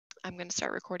I'm going to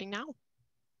start recording now.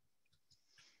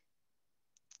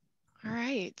 All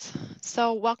right,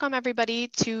 so welcome everybody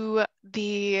to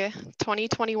the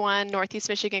 2021 Northeast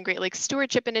Michigan Great Lakes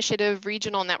Stewardship Initiative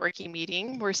Regional Networking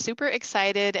Meeting. We're super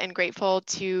excited and grateful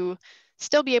to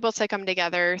still be able to come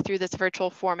together through this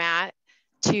virtual format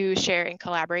to share and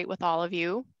collaborate with all of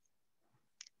you.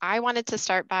 I wanted to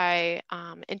start by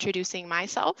introducing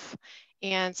myself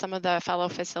and some of the fellow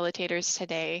facilitators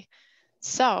today.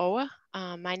 So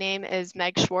my name is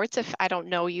Meg Schwartz. If I don't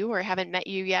know you or haven't met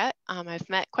you yet, I've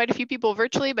met quite a few people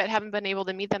virtually, but haven't been able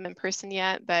to meet them in person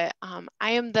yet. But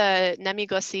I am the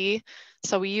NEMIGLSI.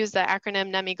 So we use the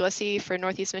acronym NEMIGLSI for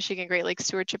Northeast Michigan Great Lakes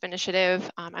Stewardship Initiative.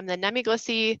 I'm the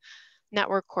NEMIGLSI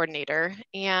Network Coordinator.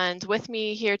 And with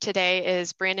me here today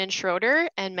is Brandon Schroeder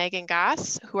and Megan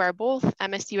Goss, who are both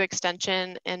MSU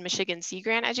Extension and Michigan Sea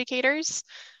Grant educators.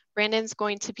 Brandon's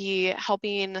going to be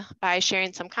helping by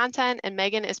sharing some content, and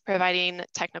Megan is providing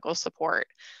technical support.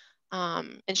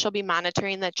 And she'll be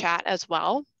monitoring the chat as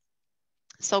well.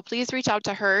 So please reach out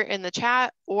to her in the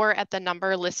chat or at the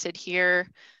number listed here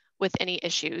with any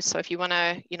issues. So if you want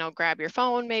to, grab your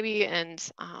phone maybe and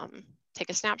take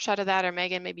a snapshot of that, or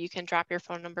Megan, maybe you can drop your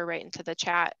phone number right into the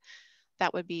chat.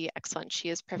 That would be excellent. She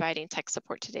is providing tech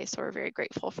support today, so we're very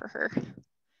grateful for her.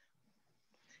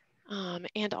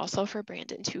 And also for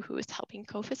Brandon too, who is helping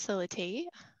co-facilitate.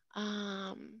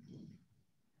 All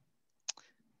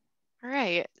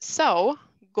right, so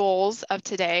goals of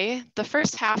today. The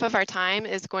first half of our time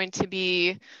is going to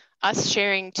be us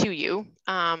sharing to you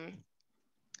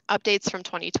updates from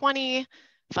 2020,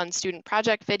 fun student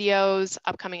project videos,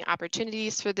 upcoming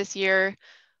opportunities for this year.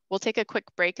 We'll take a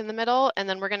quick break in the middle, and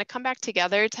then we're going to come back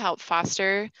together to help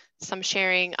foster some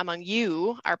sharing among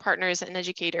you, our partners and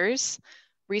educators,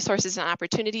 resources and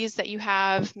opportunities that you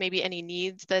have, maybe any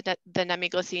needs that the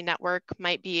NEMIGLSI network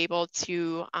might be able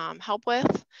to help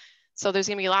with. So there's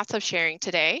going to be lots of sharing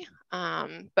today.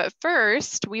 But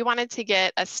first, we wanted to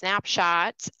get a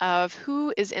snapshot of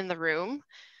who is in the room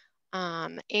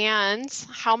and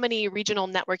how many regional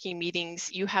networking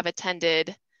meetings you have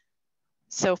attended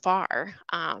so far,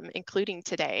 including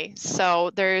today.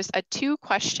 So there's a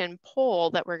 2-question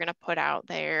poll that we're going to put out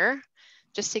there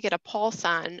just to get a pulse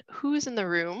on who's in the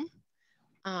room.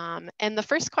 And the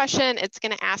first question, it's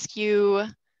going to ask you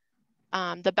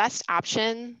the best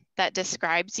option that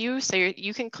describes you. So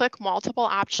you can click multiple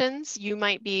options. You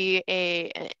might be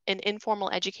an informal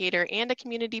educator and a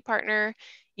community partner.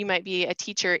 You might be a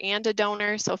teacher and a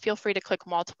donor. So feel free to click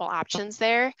multiple options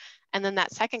there. And then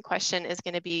that second question is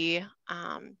going to be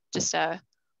just a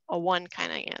one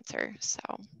kind of answer. So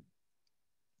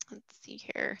let's see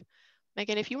here.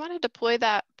 Megan, if you want to deploy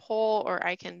that poll, or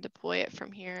I can deploy it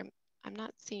from here. I'm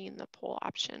not seeing the poll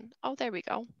option. Oh, there we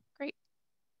go. Great.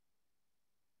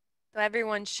 So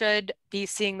everyone should be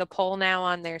seeing the poll now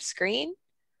on their screen.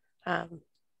 And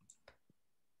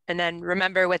then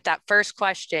remember, with that first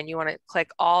question, you want to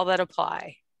click all that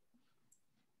apply.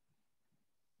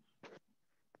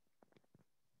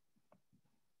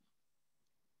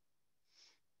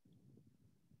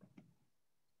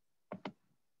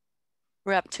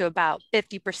 We're up to about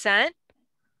 50%.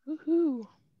 Woohoo.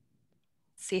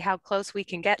 See how close we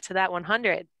can get to that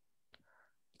 100.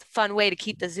 It's a fun way to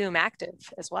keep the Zoom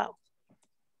active as well.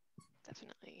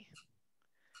 Definitely.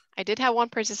 I did have one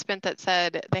participant that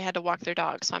said they had to walk their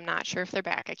dog, so I'm not sure if they're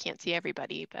back. I can't see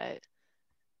everybody, but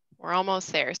we're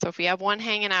almost there. So if we have one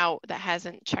hanging out that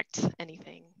hasn't checked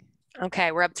anything.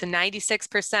 Okay, we're up to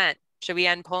 96%. Should we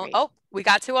end polling? Great. Oh, we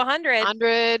got to 100.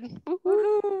 100. Woohoo.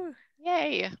 Woohoo.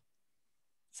 Yay.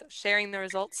 So sharing the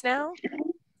results now.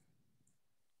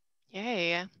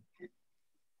 Yay.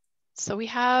 So we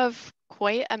have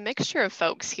quite a mixture of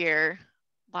folks here.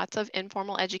 Lots of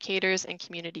informal educators and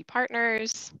community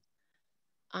partners,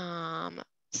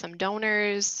 some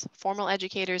donors, formal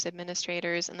educators,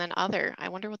 administrators, and then other. I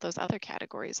wonder what those other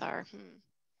categories are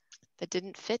that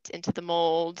didn't fit into the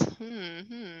mold.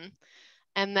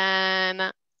 And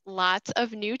then lots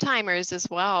of new timers as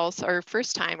well, or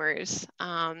first timers.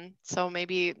 So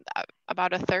maybe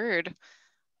about a third,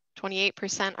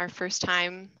 28% are first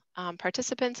time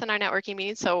participants in our networking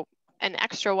meeting. So an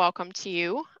extra welcome to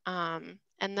you.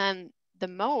 And then the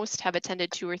most have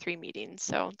attended 2 or 3 meetings.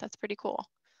 So that's pretty cool.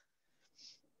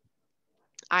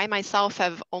 I myself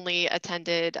have only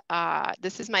attended,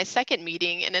 this is my second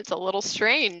meeting, and it's a little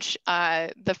strange.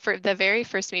 The very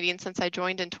first meeting since I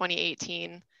joined in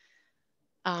 2018,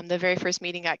 the very first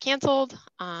meeting got canceled.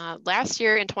 Last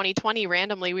year in 2020,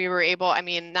 randomly, we were able, I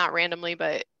mean, not randomly,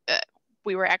 but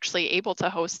we were actually able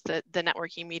to host the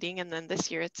networking meeting. And then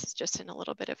this year, it's just in a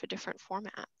little bit of a different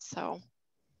format. So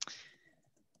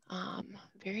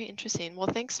Very interesting. Well,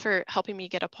 thanks for helping me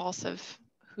get a pulse of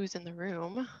who's in the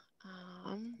room.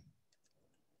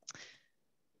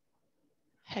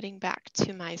 Heading back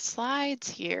to my slides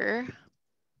here.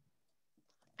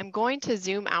 I'm going to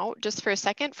zoom out just for a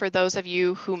second for those of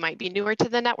you who might be newer to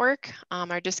the network,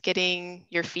 are just getting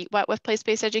your feet wet with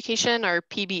place-based education, or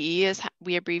PBE as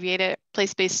we abbreviate it,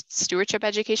 place-based stewardship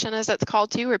education as it's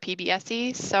called too, or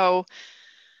PBSE. So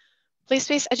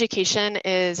place-based education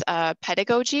is a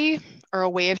pedagogy or a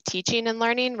way of teaching and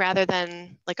learning rather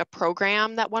than like a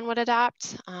program that one would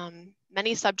adopt.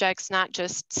 Many subjects, not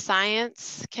just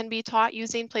science, can be taught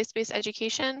using place-based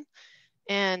education.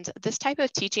 And this type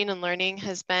of teaching and learning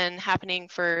has been happening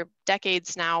for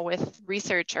decades now with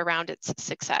research around its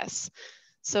success.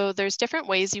 So there's different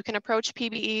ways you can approach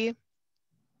PBE,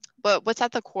 but what's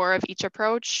at the core of each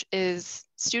approach is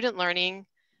student learning,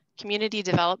 community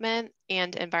development,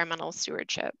 and environmental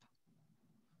stewardship.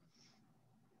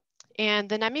 And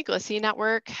the NEMIGLSI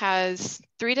network has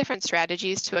 3 different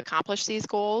strategies to accomplish these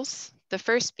goals. The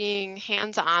first being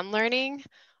hands-on learning,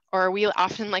 or we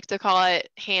often like to call it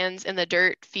hands in the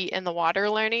dirt, feet in the water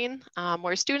learning,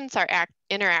 where students are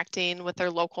interacting with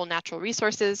their local natural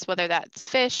resources, whether that's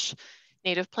fish,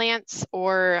 native plants,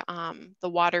 or the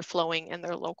water flowing in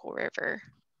their local river.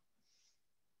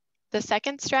 The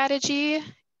second strategy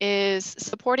is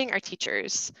supporting our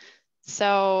teachers.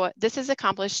 So this is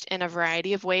accomplished in a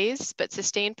variety of ways, but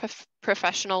sustained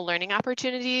professional learning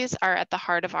opportunities are at the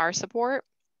heart of our support.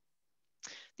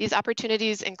 These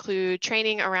opportunities include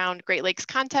training around Great Lakes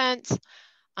content,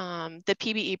 the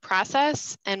PBE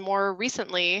process, and more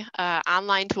recently,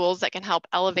 online tools that can help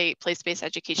elevate place-based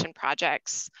education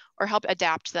projects or help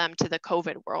adapt them to the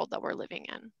COVID world that we're living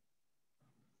in.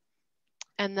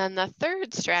 And then the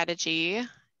third strategy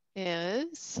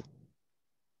is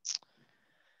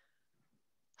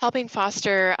helping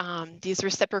foster these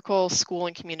reciprocal school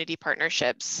and community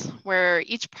partnerships where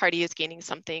each party is gaining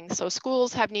something. So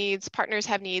schools have needs, partners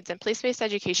have needs, and place-based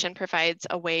education provides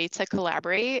a way to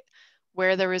collaborate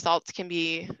where the results can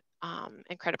be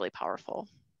incredibly powerful.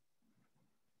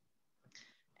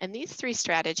 And these 3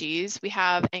 strategies we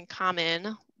have in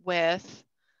common with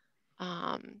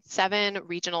 7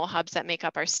 regional hubs that make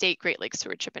up our state Great Lakes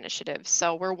Stewardship Initiative.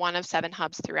 So we're one of 7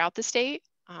 hubs throughout the state,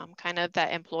 kind of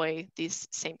that employ these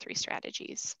same 3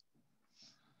 strategies.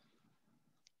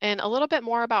 And a little bit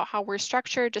more about how we're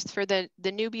structured, just for the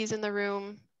newbies in the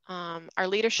room. Our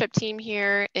leadership team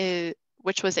here is,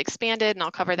 which was expanded, and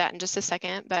I'll cover that in just a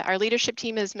second, but our leadership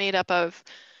team is made up of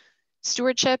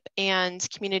stewardship and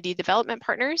community development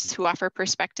partners who offer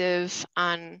perspective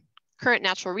on current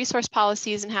natural resource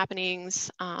policies and happenings,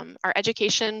 our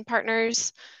education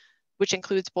partners, which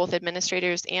includes both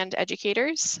administrators and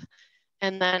educators,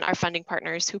 and then our funding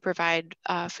partners who provide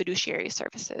fiduciary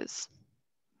services.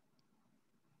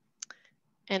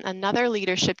 And another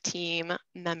leadership team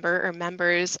member or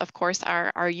members, of course,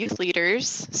 are our youth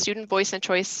leaders. Student voice and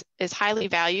choice is highly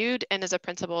valued and is a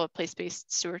principle of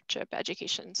place-based stewardship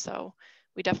education. So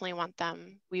we definitely want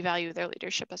them, we value their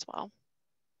leadership as well.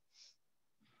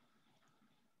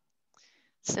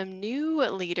 Some new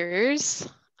leaders,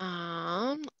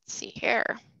 let's see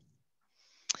here.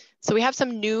 So we have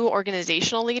some new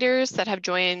organizational leaders that have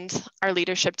joined our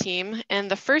leadership team. And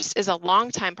the first is a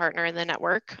longtime partner in the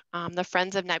network, the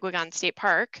Friends of Negwagon State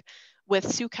Park,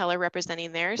 with Sue Keller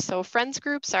representing there. So Friends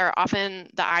groups are often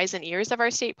the eyes and ears of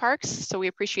our state parks. So we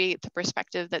appreciate the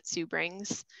perspective that Sue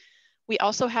brings. We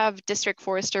also have District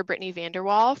Forester Brittany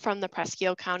Vanderwall from the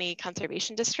Presque County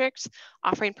Conservation District,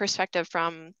 offering perspective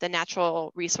from the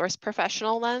natural resource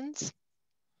professional lens.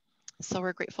 So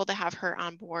we're grateful to have her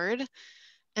on board.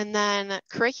 And then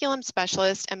curriculum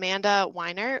specialist Amanda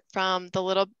Weiner from the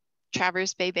Little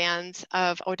Traverse Bay Bands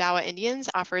of Odawa Indians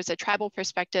offers a tribal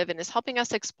perspective and is helping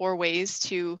us explore ways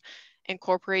to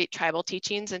incorporate tribal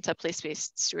teachings into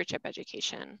place-based stewardship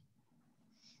education.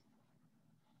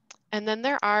 And then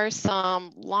there are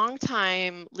some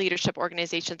longtime leadership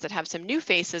organizations that have some new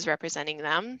faces representing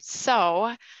them.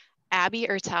 So Abby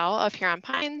Ertel of Huron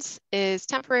Pines is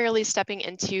temporarily stepping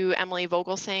into Emily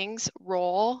Vogelsang's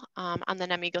role on the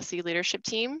NEMIGLSI leadership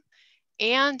team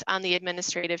and on the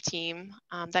administrative team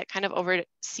that kind of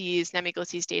oversees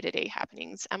NEMIGLSI's day-to-day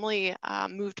happenings. Emily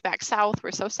moved back south,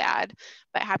 we're so sad,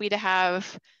 but happy to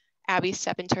have Abby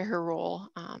step into her role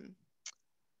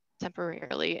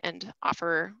temporarily and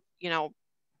offer,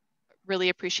 really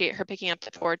appreciate her picking up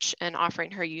the torch and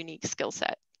offering her unique skill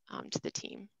set to the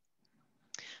team.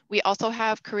 We also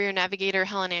have career navigator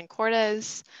Helen Ann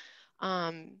Cortez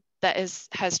that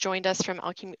has joined us from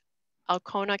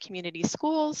Alcona Community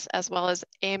Schools, as well as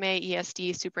AMA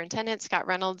ESD Superintendent Scott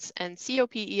Reynolds and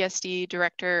COP ESD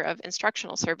Director of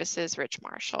Instructional Services, Rich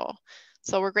Marshall.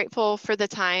 So we're grateful for the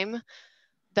time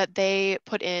that they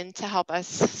put in to help us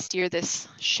steer this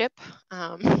ship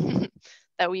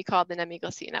that we call the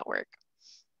NEMIGLSI network.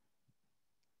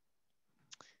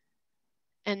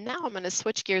 And now I'm going to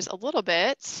switch gears a little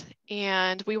bit,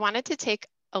 and we wanted to take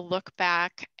a look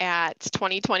back at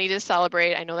 2020 to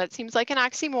celebrate. I know that seems like an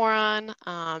oxymoron,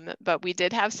 but we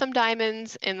did have some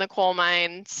diamonds in the coal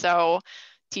mine. So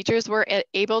teachers were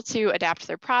able to adapt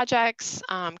their projects.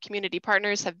 Community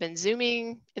partners have been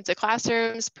Zooming into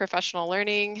classrooms. Professional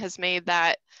learning has made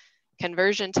that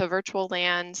conversion to virtual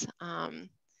land.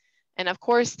 And of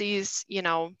course, these,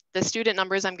 the student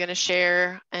numbers I'm going to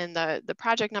share and the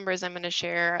project numbers I'm going to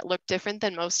share look different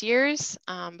than most years,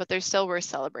 but they're still worth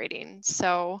celebrating.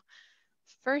 So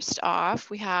first off,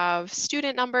 we have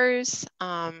student numbers.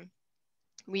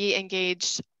 We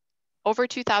engaged over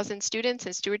 2,000 students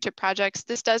in stewardship projects.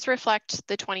 This does reflect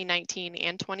the 2019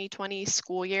 and 2020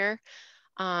 school year.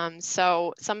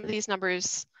 So some of these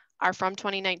numbers are from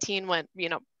 2019 when,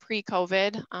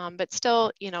 pre-COVID, but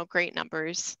still, great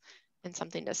numbers and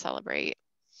something to celebrate.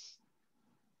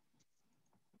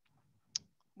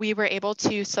 We were able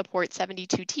to support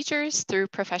 72 teachers through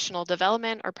professional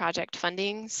development or project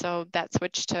funding. So that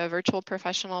switched to virtual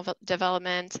professional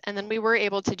development. And then we were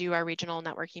able to do our regional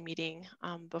networking meeting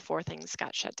before things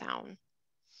got shut down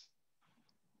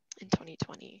in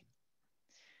 2020.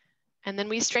 And then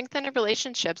we strengthened our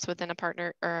relationships within a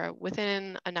partner or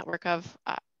within a network of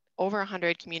over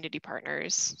 100 community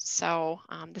partners. So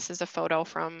this is a photo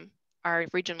from our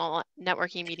regional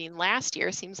networking meeting last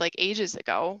year. Seems like ages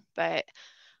ago, but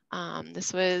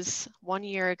this was 1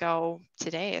 year ago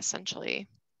today, essentially.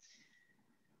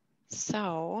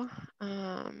 So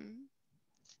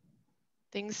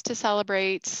things to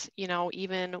celebrate,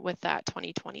 even with that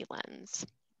 2020 lens.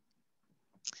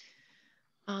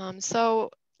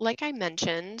 So like I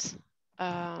mentioned,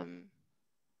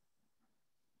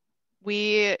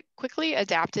 we quickly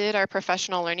adapted our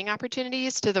professional learning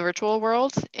opportunities to the virtual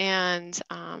world and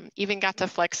even got to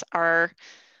flex our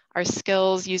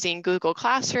skills using Google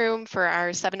Classroom for our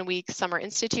 7-week Summer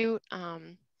Institute.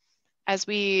 As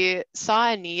we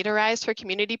saw a need arise for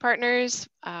community partners,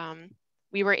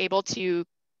 we were able to,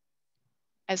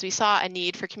 as we saw a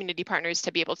need for community partners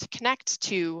to be able to connect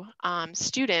to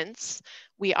students,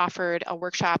 we offered a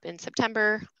workshop in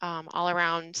September all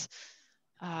around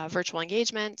virtual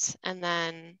engagement, and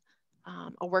then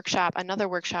another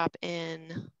workshop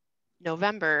in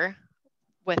November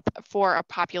for a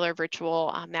popular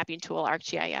virtual mapping tool,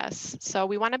 ArcGIS. So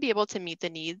we want to be able to meet the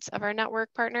needs of our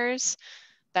network partners.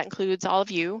 That includes all of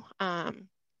you.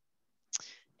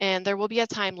 And there will be a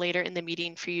time later in the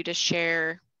meeting for you to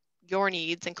share your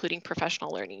needs, including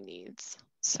professional learning needs.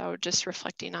 So just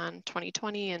reflecting on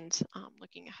 2020 and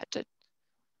looking ahead to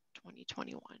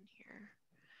 2021 here.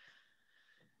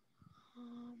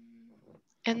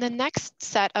 And the next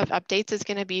set of updates is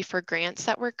going to be for grants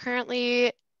that we're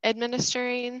currently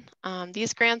administering.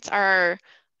 These grants are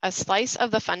a slice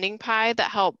of the funding pie that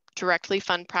help directly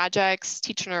fund projects,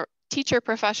 teacher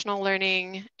professional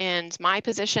learning, and my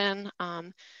position.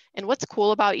 And what's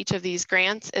cool about each of these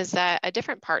grants is that a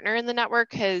different partner in the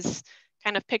network has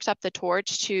kind of picked up the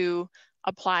torch to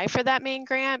apply for that main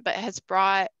grant, but has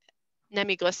brought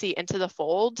NEMIGLSI into the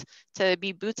fold to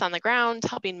be boots on the ground,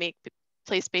 helping make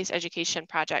place-based education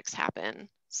projects happen.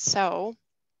 So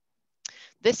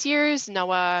this year's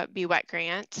NOAA Be Wet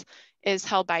grant is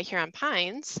held by Huron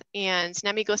Pines, and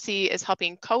NEMIGLSI is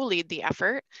helping co-lead the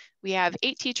effort. We have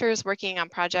 8 teachers working on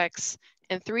projects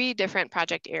in 3 different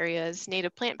project areas: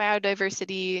 native plant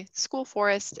biodiversity, school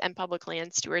forests, and public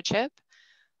land stewardship.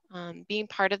 Being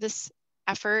part of this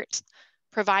effort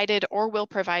provided or will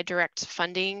provide direct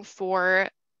funding for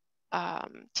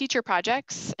teacher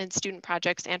projects and student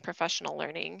projects and professional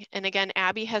learning. And again,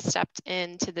 Abby has stepped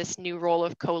into this new role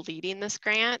of co-leading this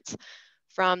grant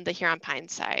from the Huron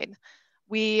Pines side.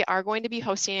 We are going to be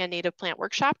hosting a native plant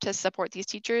workshop to support these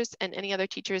teachers and any other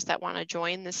teachers that want to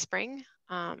join this spring.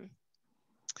 And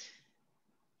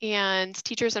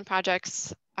teachers and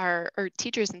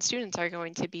teachers and students are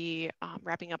going to be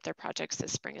wrapping up their projects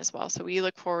this spring as well. So we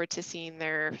look forward to seeing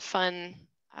their fun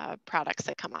products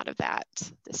that come out of that,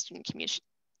 the student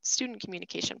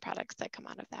communication products that come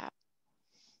out of that.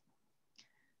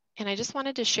 And I just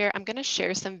wanted to share, I'm going to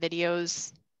share some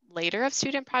videos later of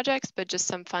student projects, but just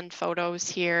some fun photos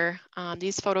here.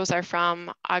 These photos are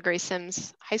from Augrey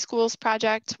Sims High School's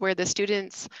project, where the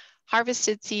students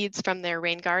harvested seeds from their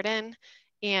rain garden,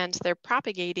 and they're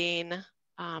propagating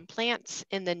plants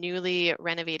in the newly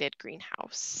renovated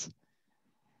greenhouse.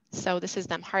 So this is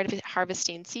them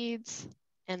harvesting seeds,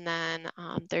 and then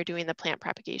they're doing the plant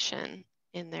propagation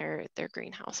in their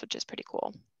greenhouse, which is pretty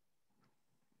cool.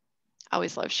 I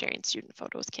always love sharing student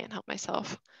photos, can't help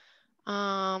myself.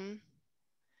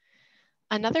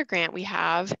 Another grant we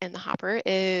have in the hopper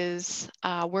is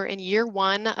we're in year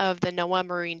 1 of the NOAA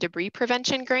Marine Debris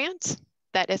Prevention Grant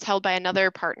that is held by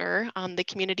another partner, the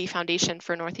Community Foundation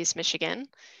for Northeast Michigan.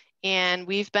 And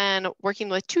we've been working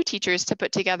with 2 teachers to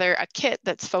put together a kit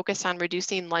that's focused on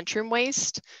reducing lunchroom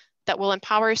waste that will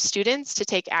empower students to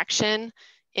take action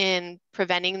in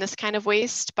preventing this kind of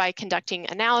waste by conducting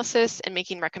analysis and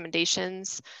making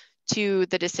recommendations to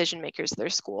the decision makers of their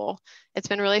school. It's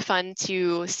been really fun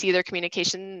to see their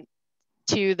communication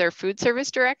to their food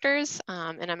service directors,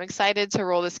 and I'm excited to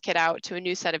roll this kit out to a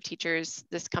new set of teachers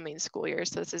this coming school year.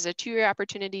 So this is a 2-year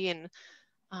opportunity, and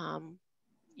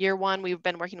year 1 we've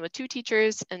been working with 2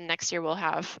 teachers, and next year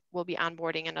we'll be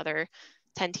onboarding another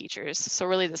 10 teachers. So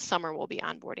really this summer we'll be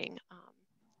onboarding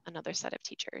another set of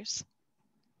teachers.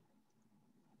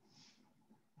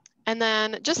 And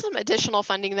then just some additional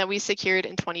funding that we secured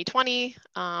in 2020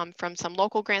 from some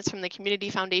local grants from the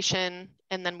Community Foundation.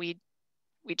 And then we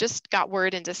just got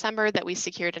word in December that we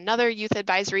secured another Youth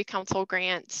Advisory Council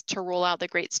grant to roll out the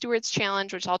Great Stewards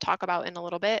Challenge, which I'll talk about in a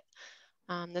little bit.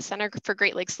 The Center for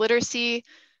Great Lakes Literacy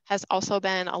has also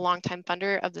been a longtime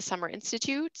funder of the Summer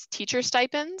Institute's teacher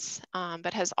stipends,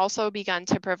 but has also begun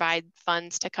to provide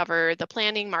funds to cover the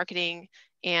planning, marketing,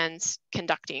 and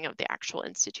conducting of the actual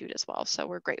institute as well. So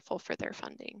we're grateful for their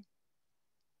funding.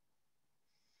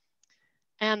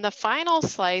 And the final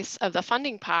slice of the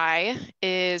funding pie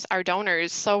is our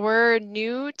donors. So we're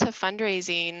new to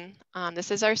fundraising.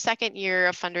 This is our 2nd year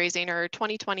of fundraising, or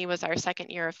 2020 was our 2nd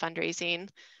year of fundraising,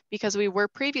 because we were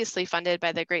previously funded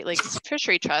by the Great Lakes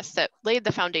Fishery Trust that laid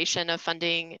the foundation of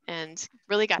funding and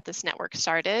really got this network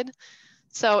started.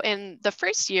 So in the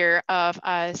first year of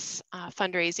us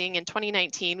fundraising in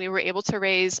 2019, we were able to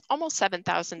raise almost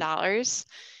 $7,000.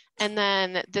 And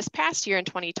then this past year in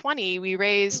 2020, we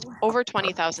raised over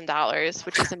 $20,000,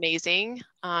 which is amazing.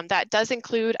 That does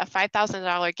include a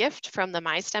 $5,000 gift from the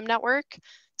MySTEM network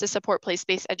to support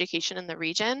place-based education in the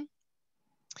region.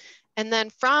 And then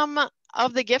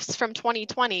of the gifts from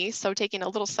 2020, so taking a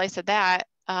little slice of that,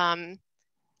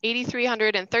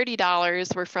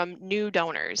 $8,330 were from new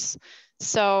donors.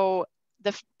 So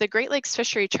the Great Lakes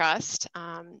Fishery Trust,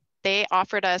 they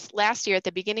offered us last year at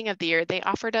the beginning of the year, they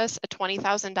offered us a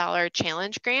 $20,000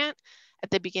 challenge grant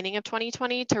at the beginning of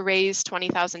 2020 to raise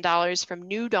 $20,000 from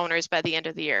new donors by the end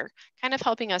of the year, kind of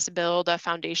helping us build a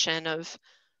foundation of,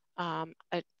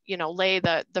 lay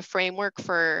the framework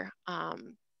for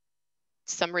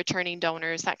some returning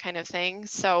donors, that kind of thing.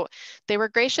 So they were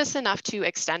gracious enough to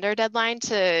extend our deadline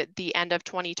to the end of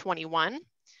 2021.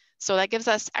 So that gives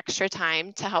us extra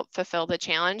time to help fulfill the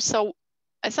challenge. So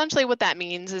essentially what that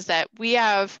means is that we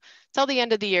have till the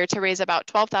end of the year to raise about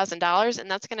 $12,000, and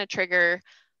that's going to trigger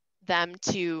them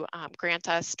to grant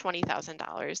us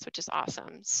 $20,000, which is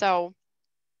awesome. So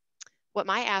what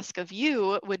my ask of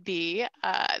you would be,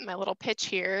 my little pitch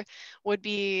here, would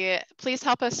be please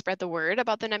help us spread the word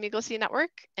about the NEMIGLSI network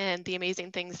and the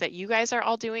amazing things that you guys are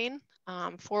all doing.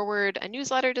 Forward a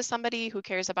newsletter to somebody who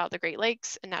cares about the Great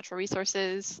Lakes and natural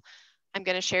resources. I'm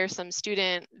going to share some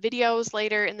student videos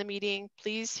later in the meeting.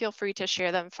 Please feel free to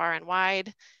share them far and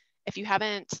wide. If you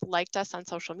haven't liked us on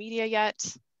social media yet,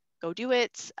 go do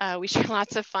it. We share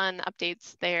lots of fun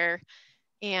updates there.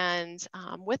 And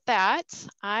with that,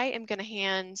 I am going to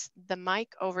hand the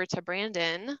mic over to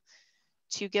Brandon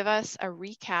to give us a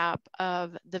recap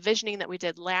of the visioning that we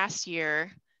did last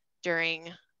year during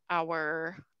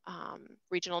our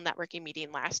regional networking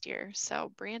meeting last year.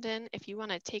 So Brandon, if you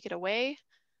want to take it away,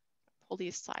 pull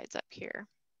these slides up here.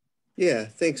 Yeah,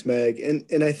 thanks, Meg.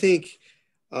 And I think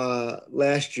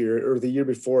last year, or the year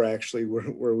before actually,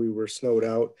 where we were snowed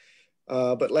out,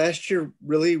 but last year,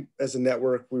 really, as a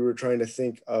network, we were trying to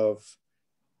think of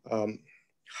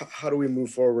how do we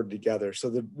move forward together? So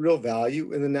the real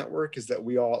value in the network is that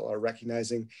we all are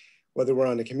recognizing, whether we're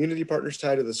on the community partner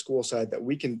side or the school side, that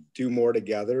we can do more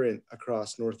together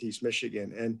across Northeast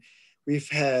Michigan. And we've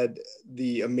had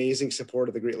the amazing support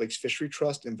of the Great Lakes Fishery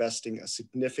Trust, investing a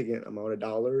significant amount of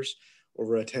dollars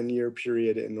over a 10-year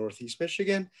period in Northeast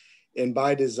Michigan. And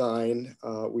by design,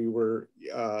 we are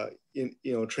in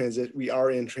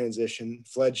transition,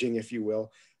 fledging, if you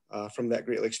will, from that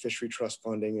Great Lakes Fishery Trust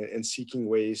funding and seeking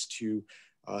ways to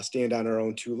stand on our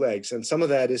own two legs. And some of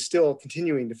that is still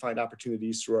continuing to find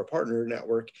opportunities through our partner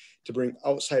network to bring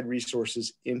outside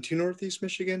resources into Northeast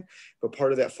Michigan. But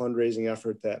part of that fundraising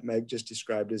effort that Meg just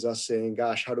described is us saying,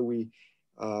 gosh, how do we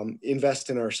invest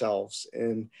in ourselves?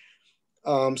 And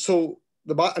so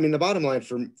the bottom line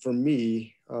for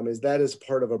me is that is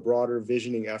part of a broader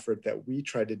visioning effort that we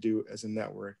try to do as a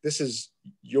network. This is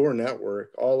your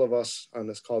network. All of us on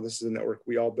this call, this is a network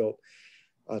we all built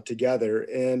together.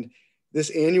 And this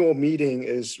annual meeting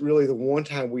is really the one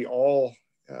time we all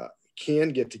can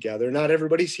get together. Not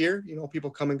everybody's here, you know, people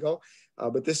come and go,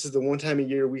 but this is the one time a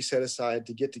year we set aside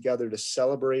to get together to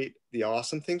celebrate the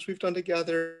awesome things we've done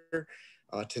together,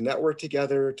 to network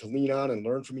together, to lean on and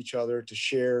learn from each other, to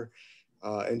share,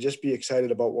 and just be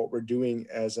excited about what we're doing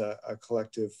as a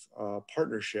collective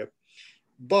partnership.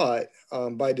 But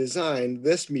by design,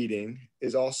 this meeting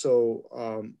is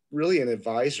also really an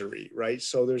advisory, right?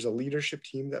 So there's a leadership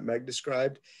team that Meg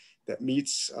described that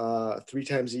meets 3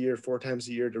 times a year, 4 times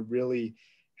a year to really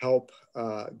help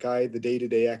guide the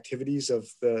day-to-day activities of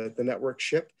the network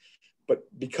ship. But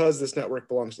because this network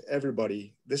belongs to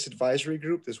everybody, this advisory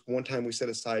group, this one time we set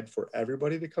aside for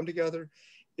everybody to come together,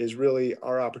 is really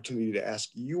our opportunity to ask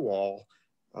you all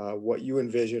what you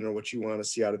envision or what you want to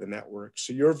see out of the network.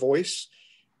 So your voice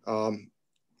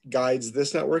guides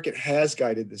this network. It has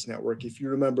guided this network. If you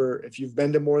remember, if you've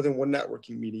been to more than one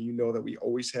networking meeting, you know that we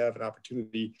always have an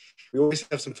opportunity. We always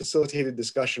have some facilitated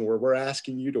discussion where we're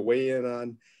asking you to weigh in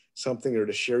on something or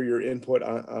to share your input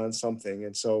on something.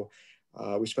 And so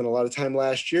we spent a lot of time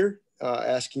last year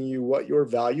asking you what your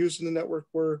values in the network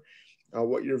were,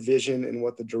 what your vision and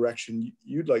what the direction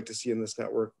you'd like to see in this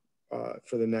network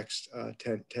for the next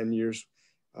 10 years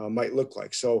might look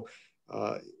like. So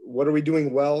what are we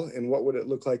doing well, and what would it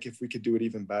look like if we could do it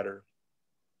even better?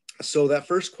 So that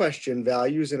first question,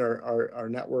 values in our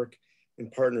network and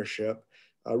partnership,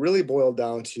 really boiled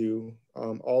down to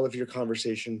all of your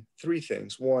conversation, 3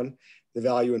 things. 1, the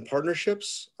value in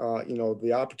partnerships, you know,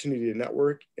 the opportunity to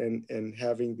network and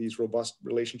having these robust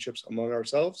relationships among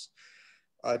ourselves.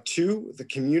 2, the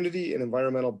community and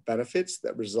environmental benefits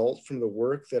that result from the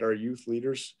work that our youth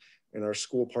leaders and our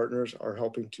school partners are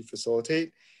helping to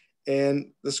facilitate. And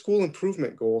the school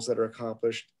improvement goals that are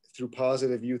accomplished through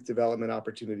positive youth development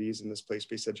opportunities in this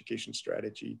place-based education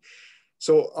strategy.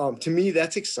 So to me,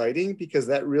 that's exciting because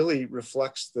that really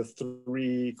reflects the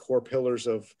 3 core pillars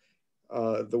of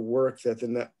the work that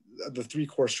the 3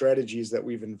 core strategies that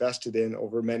we've invested in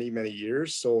over many, many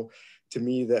years. So to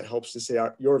me, that helps to say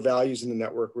your values in the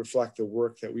network reflect the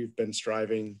work that we've been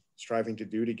striving to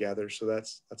do together. So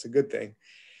that's a good thing.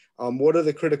 What are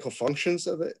the critical functions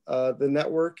of the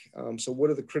network? So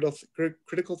what are the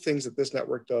critical things that this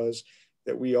network does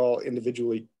that we all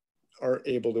individually aren't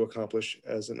able to accomplish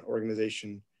as an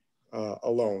organization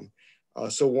alone?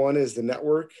 So one is the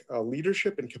network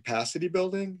leadership and capacity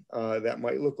building. That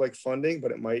might look like funding,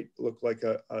 but it might look like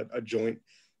a joint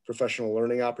professional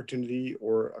learning opportunity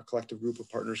or a collective group of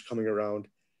partners coming around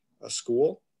a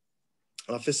school.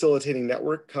 Facilitating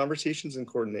network conversations and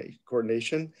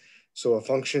coordination. So a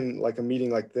function like a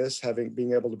meeting like this,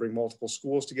 being able to bring multiple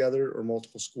schools together or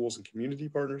multiple schools and community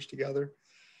partners together.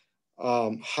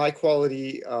 High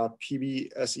quality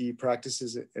PBSE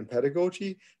practices and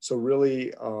pedagogy. So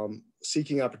really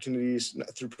seeking opportunities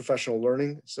through professional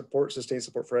learning support, sustained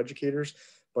support for educators,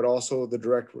 but also the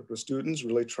direct work with students,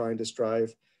 really trying to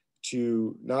strive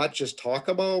to not just talk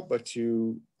about, but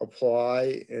to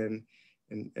apply and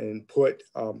put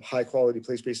high quality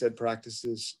place-based ed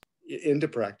practices into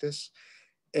practice.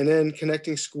 And then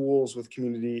connecting schools with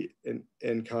community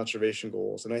and conservation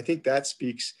goals. And I think that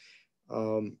speaks,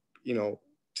 you know,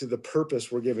 to the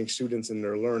purpose we're giving students in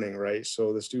their learning, right?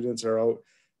 So the students are out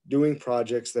doing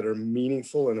projects that are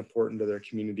meaningful and important to their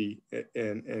community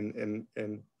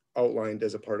and outlined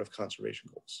as a part of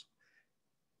conservation goals.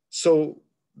 So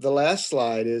the last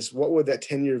slide is, what would that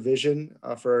 10-year vision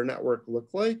for our network look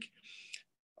like?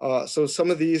 So some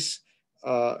of these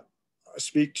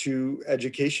speak to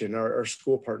education, our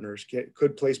school partners.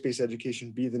 Could place-based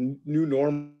education be the new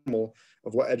normal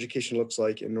of what education looks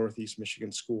like in Northeast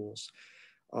Michigan schools?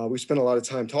 We spend a lot of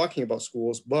time talking about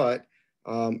schools, but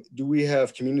do we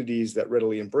have communities that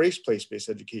readily embrace place-based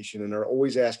education and are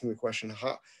always asking the question,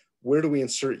 where do we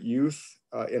insert youth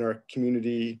in our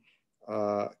community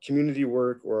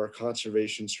work or our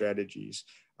conservation strategies?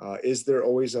 Is there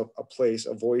always a place,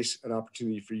 a voice, an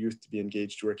opportunity for youth to be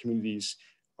engaged? Do our communities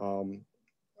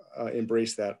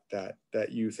embrace that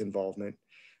youth involvement?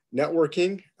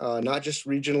 Networking, not just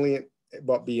regionally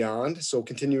but beyond. So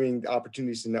continuing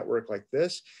opportunities to network like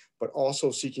this, but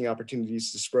also seeking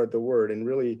opportunities to spread the word and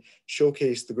really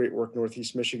showcase the great work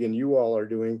Northeast Michigan you all are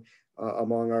doing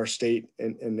among our state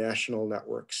and national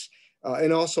networks.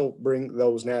 And also bring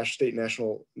those state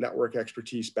national network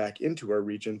expertise back into our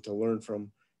region to learn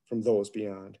from those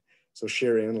beyond. So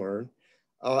share and learn.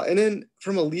 And then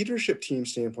from a leadership team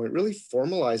standpoint, really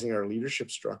formalizing our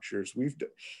leadership structures.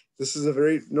 This is a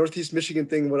very Northeast Michigan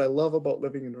thing. What I love about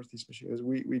living in Northeast Michigan is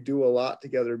we do a lot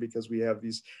together because we have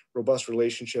these robust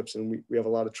relationships and we have a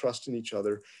lot of trust in each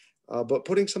other. But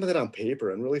putting some of that on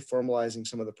paper and really formalizing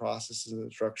some of the processes and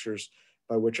the structures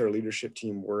by which our leadership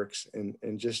team works, and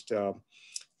just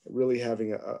really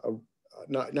having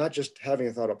not just having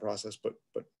a thought out process,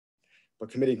 but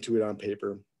committing to it on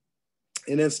paper.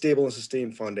 And then stable and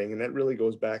sustained funding. And that really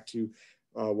goes back to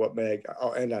what Meg,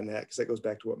 I'll end on that because that goes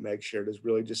back to what Meg shared, is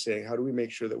really just saying, how do we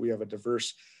make sure that we have a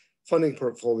diverse funding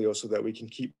portfolio so that we can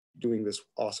keep doing this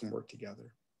awesome work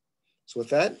together? So with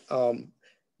that,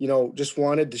 just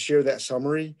wanted to share that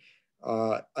summary.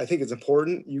 I think it's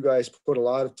important. You guys put a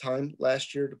lot of time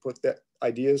last year to put that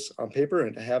ideas on paper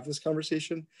and to have this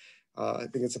conversation. I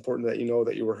think it's important that you know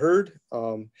that you were heard.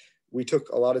 We took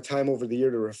a lot of time over the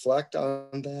year to reflect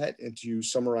on that and to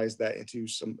summarize that into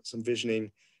some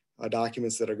visioning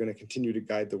documents that are going to continue to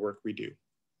guide the work we do.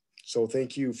 So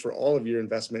thank you for all of your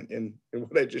investment in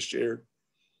what I just shared.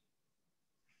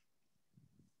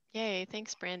 Yay,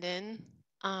 thanks, Brandon.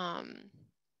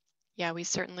 Yeah, we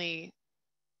certainly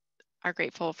are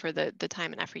grateful for the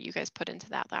time and effort you guys put into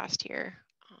that last year.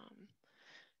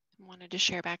 Wanted to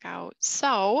share back out.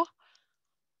 So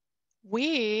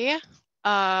we,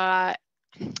 I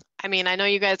mean, I know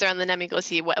you guys are on the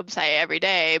NEMIGLSI website every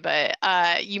day, but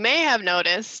you may have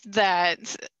noticed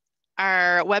that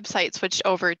our website switched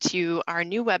over to our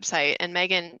new website. And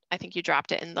Megan, I think you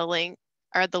dropped it in the link,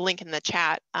 or the link in the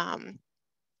chat.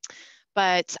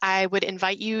 But I would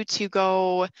invite you to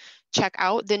go check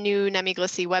out the new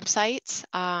NEMIGLSI website.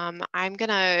 I'm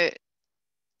gonna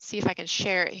see if I can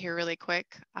share it here really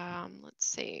quick. Let's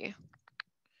see.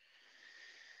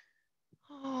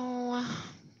 Oh.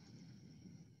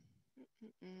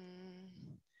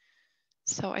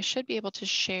 So I should be able to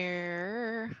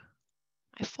share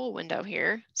my full window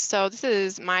here. So this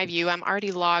is my view. I'm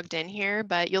already logged in here,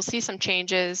 but you'll see some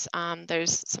changes.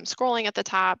 There's some scrolling at the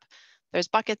top. There's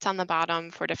buckets on the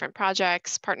bottom for different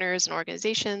projects, partners and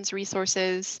organizations,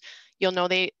 resources. You'll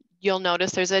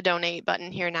notice there's a donate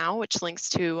button here now, which links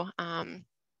to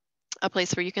a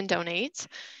place where you can donate.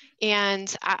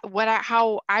 And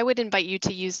how I would invite you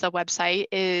to use the website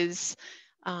is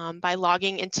by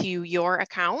logging into your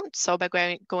account. So by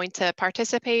going to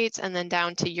participate and then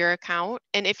down to your account.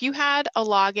 And if you had a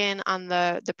login on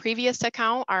the previous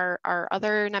account, our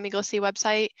other NEMIGLSI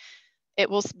website, it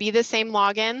will be the same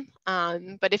login.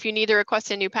 But if you need to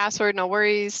request a new password, no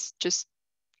worries, just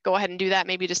go ahead and do that.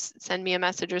 Maybe just send me a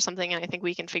message or something, and I think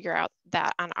we can figure out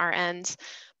that on our end.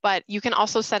 But you can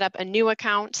also set up a new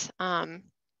account.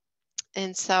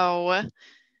 And so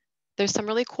there's some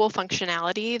really cool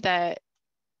functionality that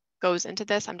goes into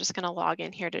this. I'm just going to log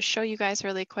in here to show you guys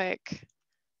really quick.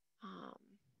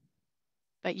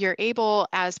 But you're able,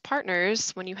 as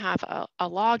partners, when you have a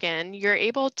login, you're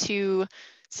able to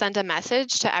send a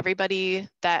message to everybody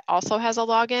that also has a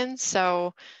login.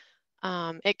 So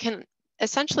it can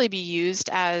essentially be used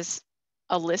as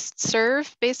a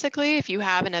listserv, basically. If you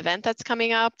have an event that's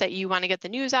coming up that you want to get the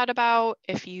news out about,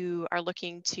 if you are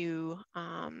looking to,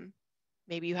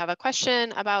 maybe you have a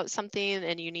question about something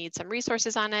and you need some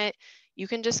resources on it, you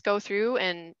can just go through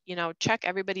and check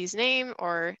everybody's name,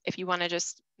 or if you want to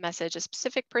just message a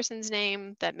specific person's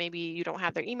name that maybe you don't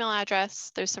have their email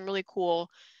address, there's some really cool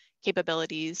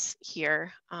capabilities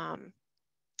here.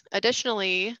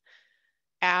 Additionally,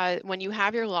 when you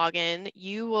have your login,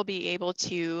 you will be able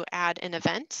to add an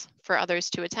event for others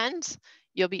to attend.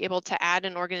 You'll be able to add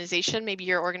an organization. Maybe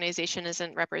your organization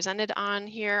isn't represented on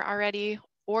here already,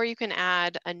 or you can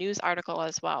add a news article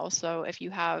as well. So if you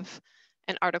have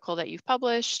an article that you've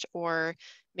published, or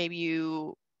maybe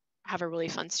you have a really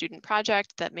fun student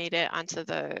project that made it onto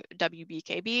the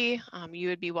WBKB, you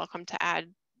would be welcome to add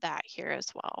that here as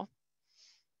well.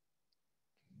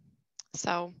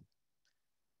 So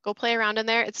go play around in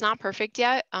there. It's not perfect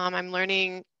yet. I'm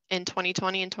learning in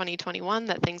 2020 and 2021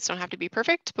 that things don't have to be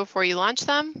perfect before you launch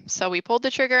them. So we pulled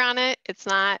the trigger on it. It's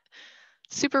not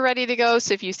super ready to go.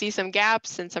 So if you see some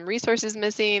gaps and some resources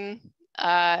missing,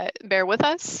 bear with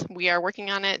us. We are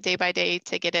working on it day by day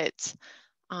to get it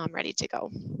ready to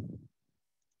go.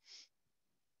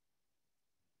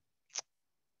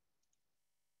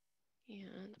 And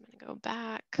I'm going to go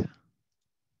back.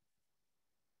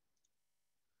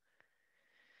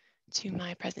 to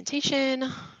my presentation.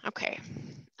 Okay.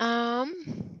 All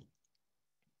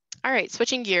right,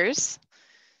 switching gears.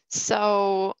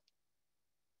 So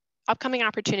upcoming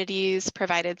opportunities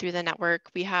provided through the network.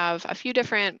 We have a few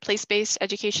different place-based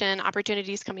education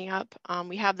opportunities coming up.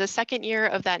 We have the second year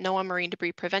of that NOAA Marine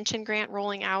Debris Prevention Grant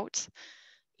rolling out.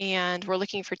 And we're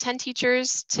looking for 10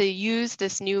 teachers to use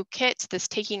this new kit, this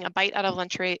Taking a Bite Out of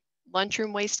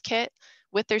Lunchroom Waste kit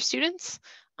with their students.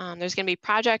 There's going to be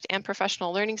project and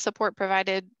professional learning support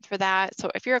provided for that. So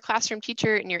if you're a classroom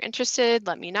teacher and you're interested,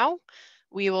 let me know.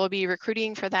 We will be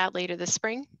recruiting for that later this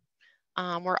spring.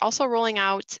 We're also rolling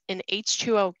out an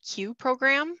H2OQ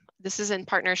program. This is in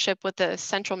partnership with the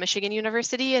Central Michigan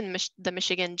University and the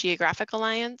Michigan Geographic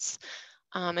Alliance.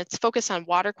 It's focused on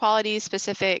water quality,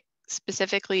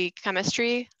 specifically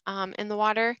chemistry in the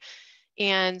water,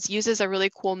 and uses a really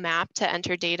cool map to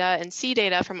enter data and see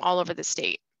data from all over the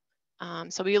state.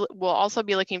 So we will also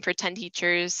be looking for 10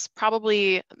 teachers,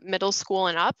 probably middle school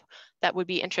and up, that would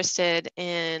be interested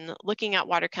in looking at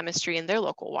water chemistry in their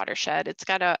local watershed. It's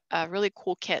got a really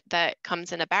cool kit that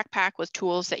comes in a backpack with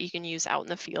tools that you can use out in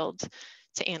the field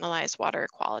to analyze water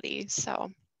quality.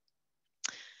 So,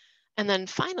 and then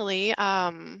finally,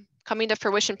 coming to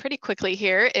fruition pretty quickly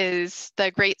here is the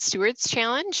Great Stewards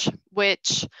Challenge,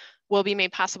 which will be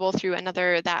made possible through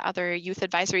that other Youth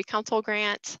Advisory Council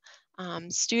grant.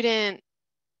 Student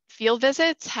field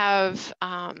visits have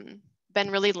been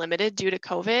really limited due to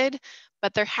COVID,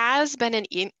 but there has been an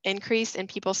increase in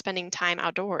people spending time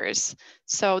outdoors.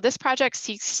 So this project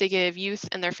seeks to give youth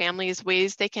and their families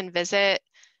ways they can visit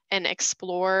and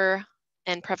explore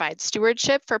and provide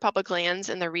stewardship for public lands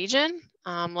in the region,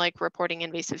 like reporting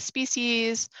invasive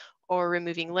species or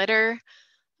removing litter.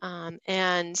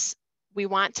 And we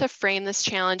want to frame this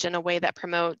challenge in a way that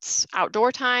promotes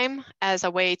outdoor time as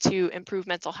a way to improve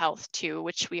mental health too,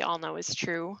 which we all know is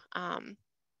true.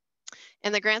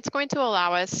 And the grant's going to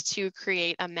allow us to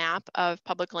create a map of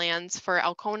public lands for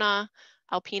Alcona,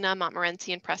 Alpena,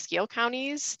 Montmorency, and Presque Isle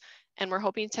counties. And we're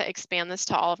hoping to expand this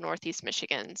to all of Northeast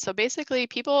Michigan. So basically,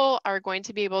 people are going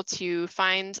to be able to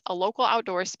find a local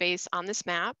outdoor space on this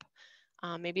map,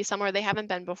 maybe somewhere they haven't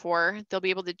been before. They'll be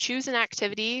able to choose an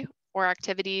activity or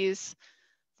activities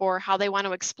for how they want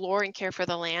to explore and care for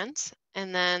the land.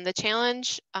 And then the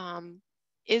challenge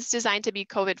is designed to be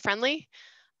COVID friendly,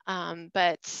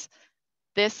 but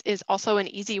this is also an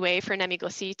easy way for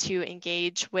NEMIGLSI to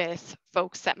engage with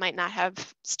folks that might not have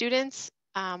students,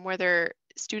 where they're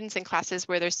students in classes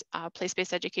where there's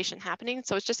place-based education happening.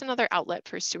 So it's just another outlet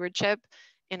for stewardship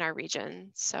in our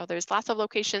region. So there's lots of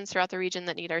locations throughout the region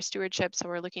that need our stewardship. So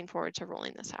we're looking forward to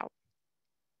rolling this out.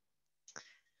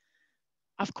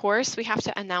 Of course, we have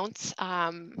to announce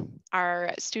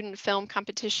our student film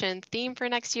competition theme for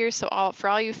next year. So for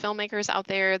all you filmmakers out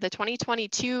there, the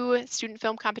 2022 student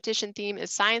film competition theme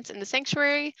is Science in the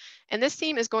Sanctuary. And this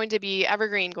theme is going to be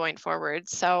evergreen going forward.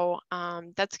 So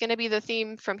that's going to be the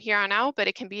theme from here on out, but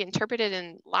it can be interpreted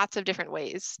in lots of different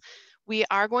ways. We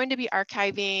are going to be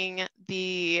archiving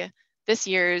this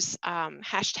year's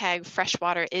hashtag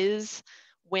 #FreshwaterIs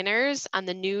winners on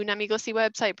the new NEMIGLSI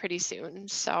website pretty soon.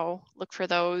 So look for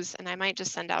those, and I might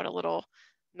just send out a little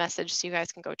message so you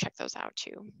guys can go check those out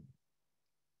too.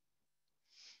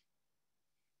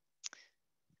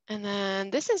 And then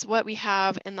this is what we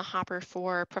have in the hopper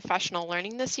for professional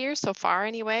learning this year so far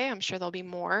anyway. I'm sure there'll be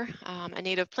more. A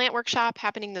native plant workshop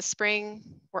happening this spring.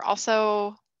 We're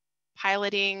also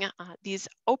piloting these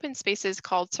open spaces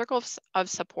called Circles of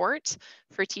Support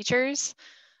for teachers.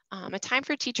 A time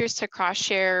for teachers to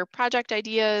cross-share project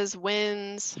ideas,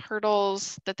 wins,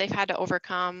 hurdles that they've had to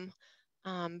overcome.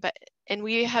 And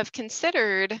we have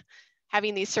considered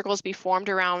having these circles be formed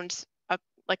around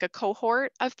like a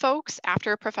cohort of folks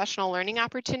after a professional learning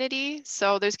opportunity.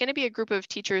 So there's going to be a group of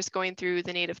teachers going through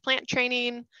the native plant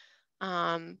training.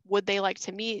 Would they like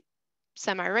to meet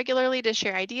semi-regularly to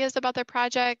share ideas about their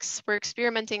projects? We're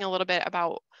experimenting a little bit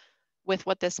with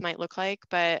what this might look like,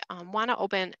 but want to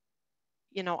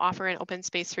offer an open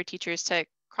space for teachers to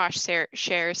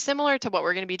cross-share, similar to what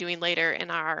we're going to be doing later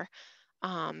in our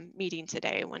meeting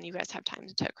today when you guys have time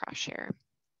to cross-share.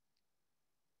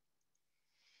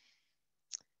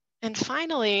 And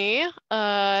finally,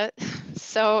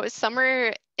 so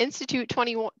Summer Institute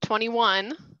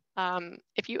 2021,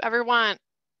 if you ever want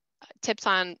tips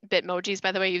on Bitmojis,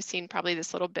 by the way, you've seen probably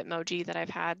this little Bitmoji that I've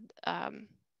had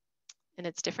in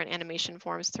its different animation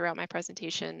forms throughout my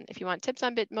presentation. If you want tips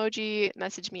on Bitmoji,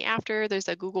 message me after. There's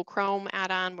a Google Chrome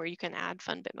add-on where you can add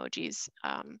fun Bitmojis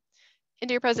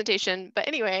into your presentation. But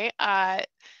anyway,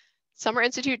 Summer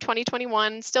Institute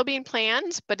 2021 still being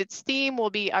planned, but its theme will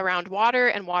be around water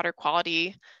and water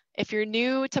quality. If you're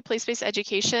new to place-based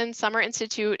education, Summer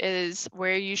Institute is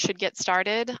where you should get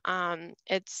started.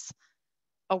 It's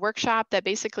a workshop that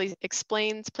basically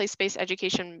explains place-based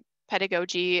education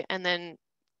pedagogy and then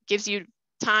gives you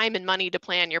time and money to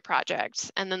plan your project.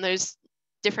 And then there's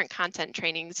different content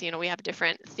trainings. You know, we have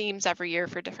different themes every year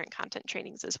for different content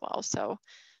trainings as well. So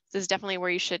this is definitely where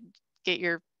you should get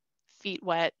your feet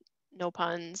wet. No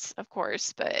puns, of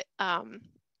course, but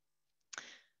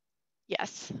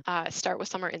yes, start with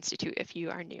Summer Institute if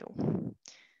you are new.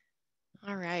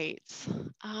 All right.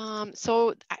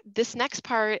 So this next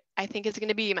part, I think, is going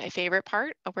to be my favorite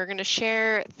part. We're going to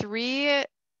share 3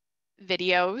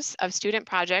 videos of student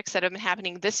projects that have been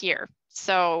happening this year.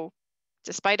 So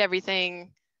despite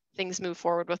everything, things move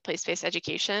forward with place-based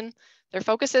education. Their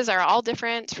focuses are all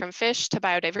different, from fish to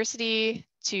biodiversity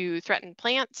to threatened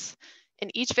plants.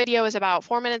 And each video is about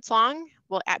 4 minutes long.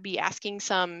 We'll be asking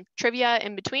some trivia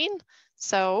in between.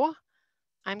 So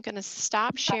I'm going to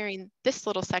stop sharing this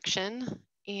little section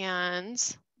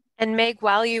and Meg,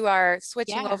 while you are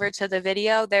switching Yeah. over to the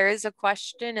video, there is a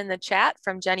question in the chat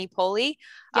from Jenny Poley.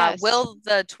 Yes. Will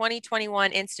the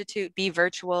 2021 Institute be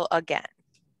virtual again?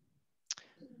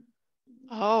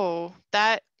 Oh,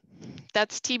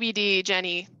 that's TBD,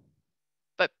 Jenny,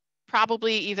 but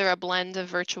probably either a blend of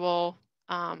virtual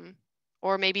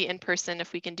or maybe in person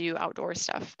if we can do outdoor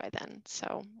stuff by then.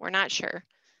 So we're not sure.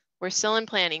 We're still in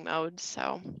planning mode,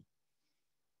 so. Mr.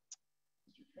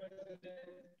 President,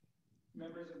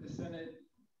 members of the Senate,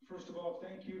 first of all,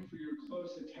 thank you for your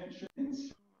close attention.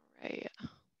 All right,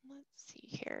 let's see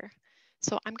here.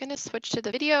 So I'm gonna switch to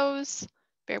the videos.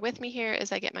 Bear with me here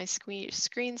as I get my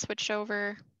screen switched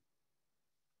over.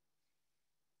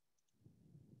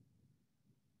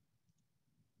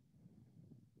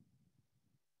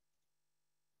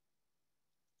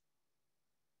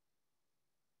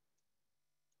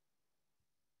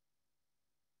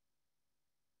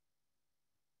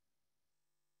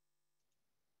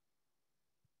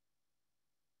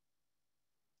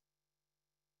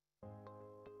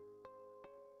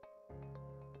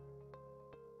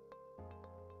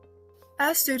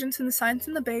 As students in the Science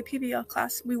in the Bay PBL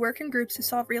class, we work in groups to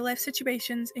solve real-life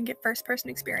situations and get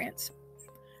first-person experience.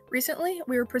 Recently,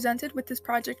 we were presented with this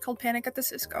project called Panic at the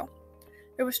Cisco.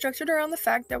 It was structured around the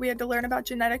fact that we had to learn about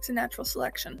genetics and natural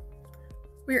selection.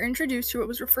 We were introduced to what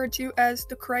was referred to as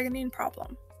the Craigenine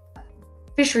problem.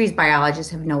 Fisheries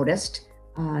biologists have noticed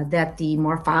that the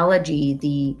morphology,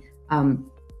 the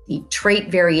trait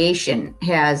variation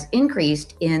has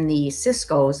increased in the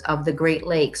ciscos of the Great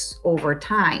Lakes over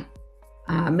time,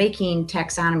 making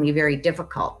taxonomy very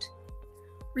difficult.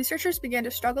 Researchers began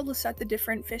to struggle to set the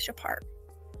different fish apart.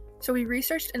 So we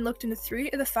researched and looked into 3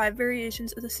 of the 5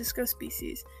 variations of the cisco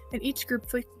species, and each group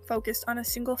focused on a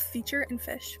single feature in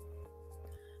fish.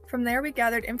 From there, we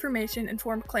gathered information and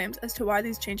formed claims as to why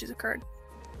these changes occurred.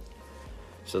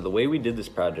 So the way we did this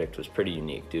project was pretty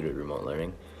unique due to remote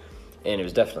learning, and it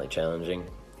was definitely challenging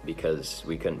because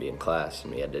we couldn't be in class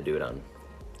and we had to do it on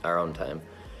our own time.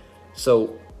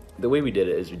 So the way we did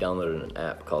it is we downloaded an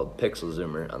app called Pixel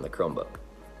Zoomer on the Chromebook,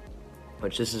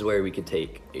 which this is where we could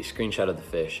take a screenshot of the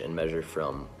fish and measure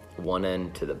from one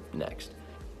end to the next,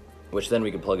 which then we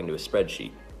could plug into a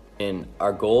spreadsheet. And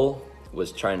our goal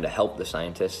was trying to help the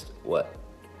scientists what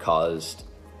caused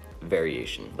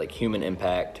variation, like human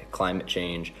impact, climate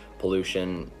change,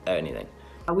 pollution, anything.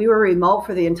 We were remote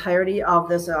for the entirety of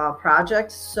this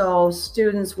project, so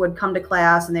students would come to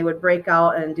class and they would break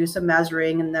out and do some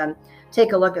measuring and then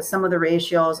take a look at some of the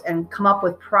ratios and come up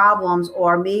with problems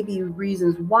or maybe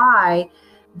reasons why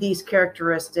these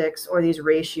characteristics or these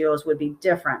ratios would be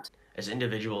different. As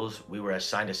individuals, we were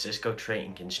assigned a Cisco trait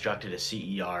and constructed a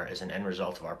CER as an end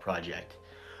result of our project.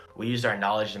 We used our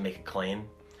knowledge to make a claim,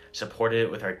 supported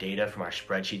it with our data from our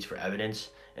spreadsheets for evidence,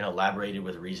 and elaborated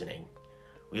with reasoning.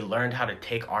 We learned how to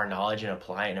take our knowledge and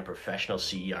apply it in a professional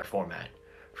CER format.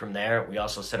 From there, we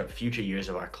also set up future years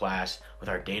of our class with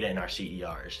our data and our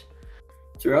CERs.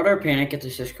 Throughout our Panic at the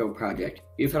Cisco project,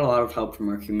 we've had a lot of help from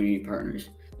our community partners.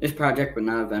 This project would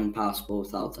not have been possible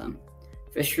without them.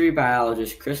 Fishery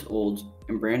biologists Chris Olds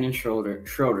and Brandon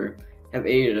Schroeder have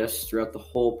aided us throughout the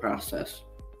whole process.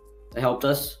 They helped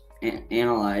us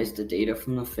analyze the data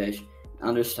from the fish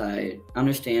and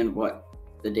understand what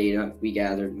the data we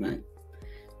gathered meant.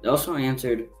 They also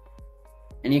answered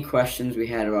any questions we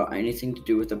had about anything to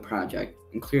do with the project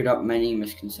and cleared up many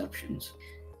misconceptions.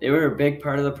 They were a big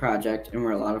part of the project and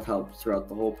were a lot of help throughout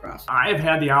the whole process. I have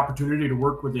had the opportunity to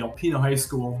work with the Alpena High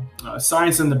School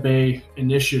Science in the Bay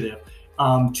initiative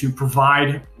to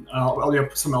provide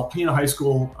some Alpena High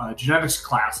School genetics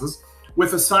classes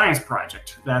with a science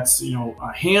project that's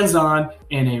hands-on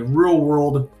and a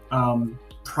real-world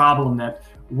problem that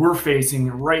we're facing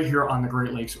right here on the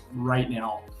Great Lakes right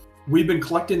now. We've been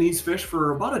collecting these fish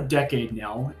for about a decade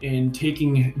now and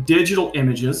taking digital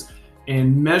images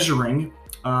and measuring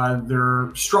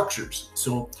their structures.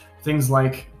 So things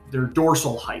like their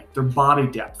dorsal height, their body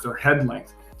depth, their head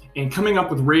length, and coming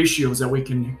up with ratios that we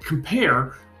can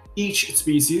compare each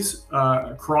species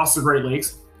across the Great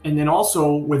Lakes, and then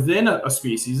also within a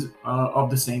species of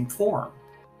the same form.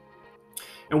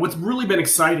 And what's really been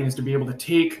exciting is to be able to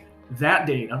take that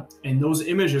data and those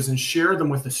images and share them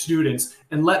with the students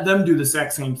and let them do the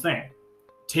exact same thing.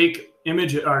 Take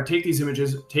these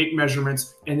images, take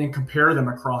measurements, and then compare them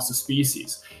across the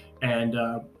species and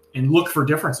look for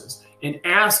differences and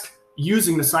ask,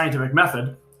 using the scientific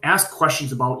method, ask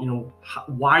questions about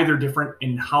why they're different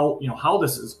and how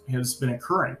this has been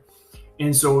occurring.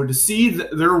 And so to see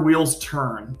their wheels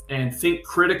turn and think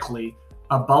critically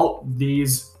about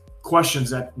these questions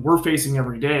that we're facing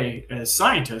every day as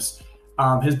scientists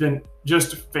has been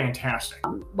just fantastic.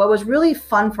 What was really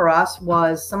fun for us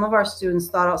was some of our students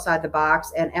thought outside the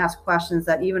box and asked questions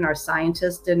that even our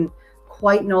scientists didn't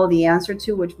quite know the answer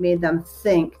to, which made them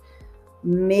think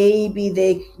maybe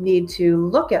they need to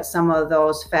look at some of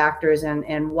those factors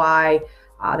and why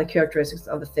the characteristics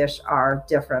of the fish are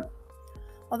different.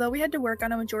 Although we had to work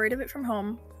on a majority of it from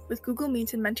home, with Google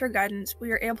Meets and mentor guidance, we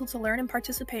were able to learn and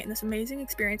participate in this amazing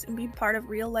experience and be part of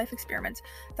real-life experiments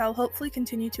that will hopefully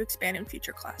continue to expand in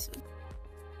future classes.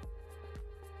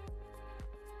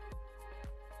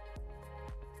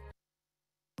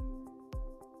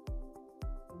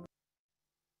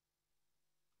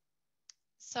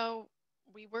 So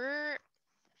we were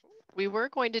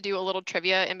going to do a little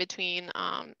trivia in between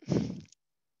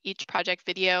each project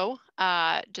video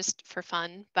just for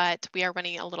fun, but we are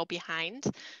running a little behind.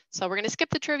 So we're going to skip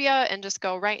the trivia and just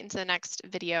go right into the next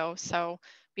video. So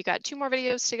we got 2 more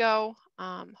videos to go.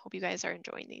 Hope you guys are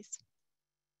enjoying these.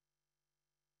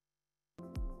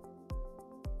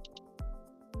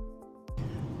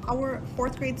 Our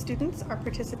 4th grade students are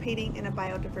participating in a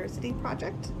biodiversity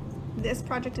project. This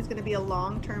project is going to be a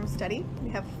long-term study. We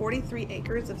have 43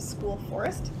 acres of school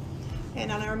forest. And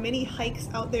on our mini hikes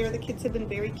out there, the kids have been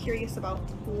very curious about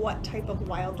what type of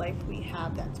wildlife we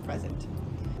have that's present.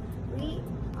 We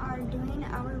are doing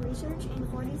our research in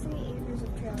 43 acres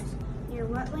of trails near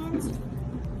wetlands,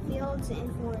 fields,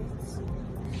 and forests.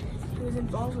 Who's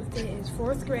involved with it is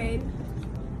 4th grade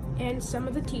and some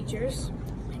of the teachers,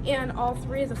 and all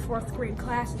 3 of the 4th grade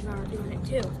classes are doing it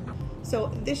too. So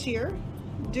this year,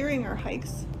 during our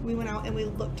hikes, we went out and we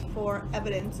looked for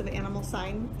evidence of animal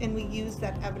sign, and we used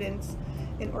that evidence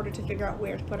in order to figure out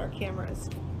where to put our cameras.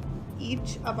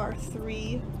 Each of our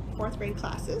 3 4th grade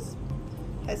classes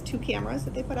has 2 cameras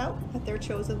that they put out at their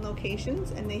chosen locations,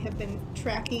 and they have been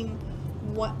tracking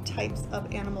what types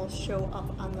of animals show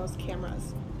up on those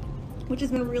cameras, which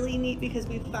has been really neat because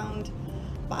we've found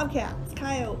bobcats,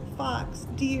 coyote, fox,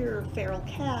 deer, feral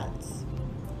cats,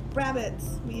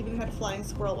 rabbits. We even had a flying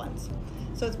squirrel once.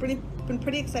 So it's been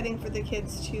pretty exciting for the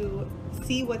kids to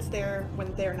see what's there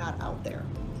when they're not out there,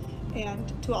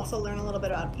 and to also learn a little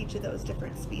bit about each of those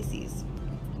different species.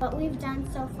 What we've done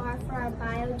so far for our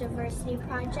biodiversity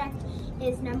project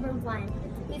is number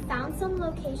 1, we found some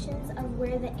locations of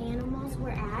where the animals were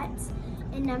at,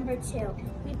 and number 2,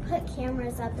 we put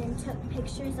cameras up and took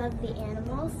pictures of the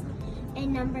animals,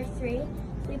 and number 3,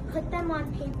 we put them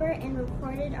on paper and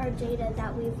recorded our data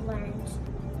that we've learned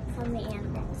from the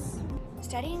animals.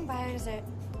 Studying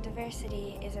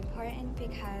biodiversity is important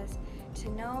because to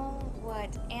know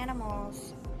what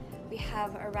animals we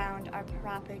have around our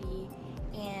property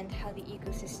and how the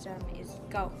ecosystem is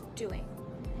doing.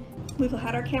 We've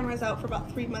had our cameras out for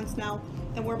about 3 months now,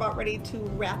 and we're about ready to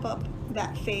wrap up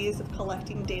that phase of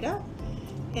collecting data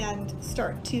and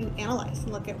start to analyze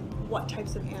and look at what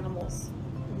types of animals,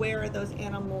 where are those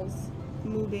animals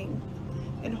moving,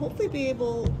 and hopefully be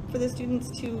able for the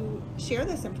students to share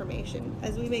this information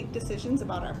as we make decisions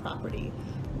about our property,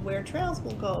 where trails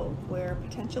will go, where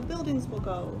potential buildings will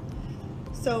go.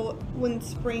 So when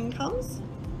spring comes,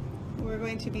 we're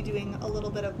going to be doing a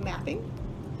little bit of mapping.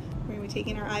 We're going to be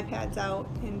taking our iPads out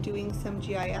and doing some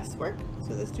GIS work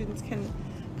so the students can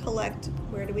collect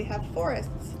where do we have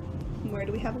forests, where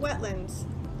do we have wetlands,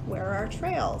 where are our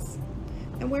trails,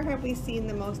 and where have we seen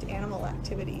the most animal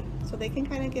activity, so they can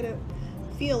kind of get a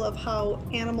feel of how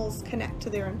animals connect to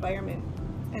their environment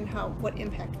and what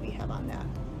impact we have on that.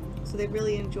 So they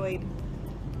really enjoyed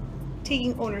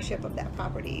taking ownership of that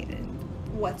property and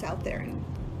what's out there and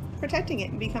protecting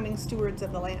it and becoming stewards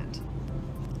of the land.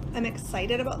 I'm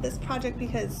excited about this project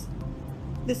because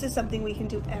this is something we can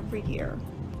do every year,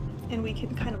 and we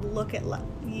can kind of look at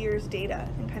years' data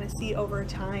and kind of see over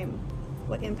time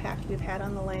what impact we've had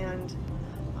on the land.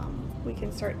 We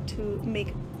can start to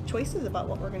make choices about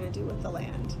what we're going to do with the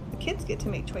land. The kids get to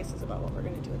make choices about what we're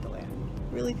going to do with the land.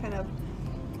 Really kind of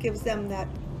gives them that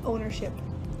ownership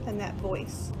and that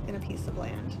voice in a piece of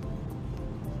land.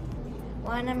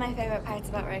 One of my favorite parts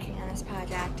about working on this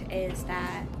project is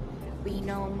that we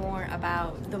know more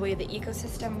about the way the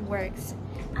ecosystem works.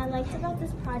 I liked about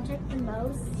this project the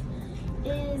most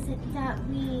is that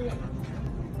we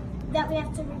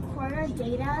have to record our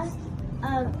data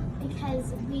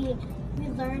because we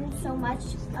learn so much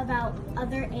about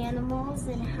other animals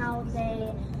and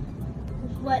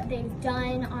what they've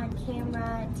done on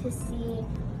camera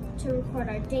to record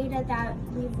our data that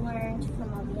we've learned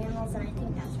from all the animals, and I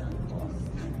think that's really cool.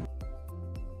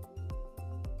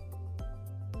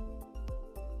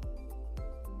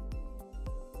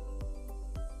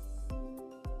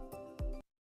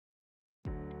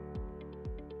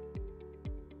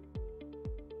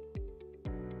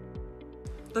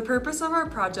 The purpose of our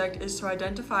project is to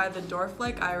identify the dwarf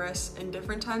lake iris in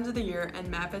different times of the year and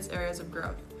map its areas of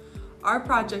growth. Our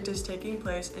project is taking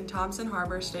place in Thompson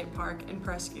Harbor State Park in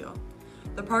Presque Isle.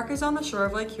 The park is on the shore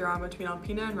of Lake Huron between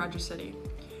Alpena and Rogers City.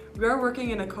 We are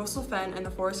working in a coastal fen and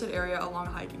the forested area along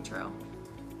a hiking trail.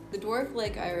 The dwarf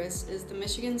lake iris is the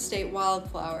Michigan state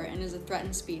wildflower and is a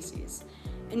threatened species.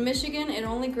 In Michigan, it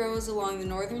only grows along the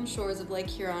northern shores of Lake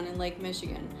Huron and Lake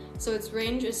Michigan, so its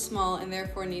range is small and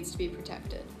therefore needs to be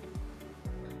protected.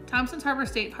 Thompson's Harbor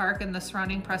State Park and the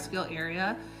surrounding Presque Isle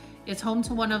area is home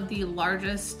to one of the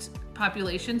largest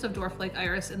populations of dwarf lake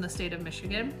iris in the state of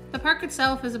Michigan. The park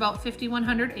itself is about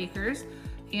 5,100 acres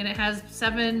and it has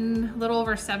little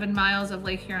over 7 miles of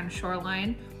Lake Huron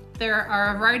shoreline. There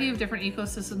are a variety of different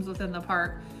ecosystems within the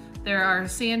park. There are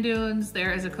sand dunes,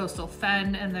 there is a coastal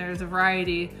fen, and there's a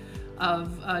variety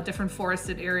of different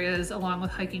forested areas along with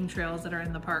hiking trails that are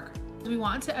in the park. We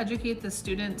want to educate the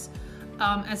students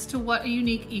as to what a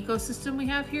unique ecosystem we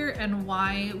have here and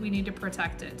why we need to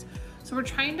protect it. So we're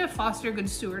trying to foster good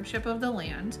stewardship of the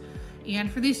land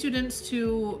and for these students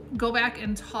to go back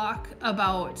and talk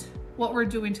about what we're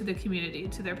doing to the community,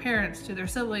 to their parents, to their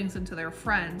siblings, and to their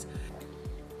friends.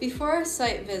 Before our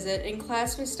site visit, in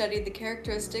class we studied the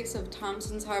characteristics of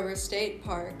Thompson's Harbor State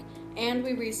Park and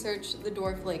we researched the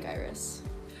dwarf lake iris.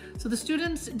 So the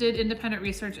students did independent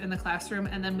research in the classroom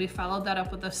and then we followed that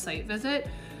up with a site visit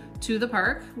to the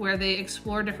park where they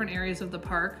explored different areas of the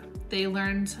park. They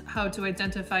learned how to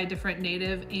identify different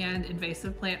native and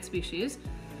invasive plant species.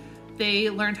 They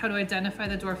learned how to identify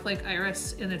the dwarf lake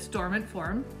iris in its dormant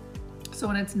form, so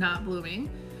when it's not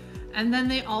blooming. And then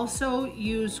they also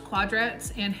used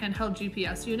quadrats and handheld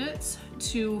GPS units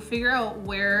to figure out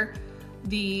where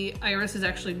the iris is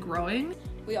actually growing.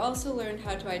 We also learned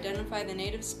how to identify the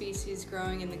native species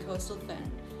growing in the coastal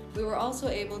fen. We were also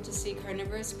able to see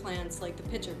carnivorous plants like the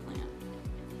pitcher plant.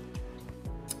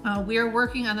 We are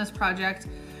working on this project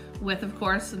with, of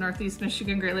course, the Northeast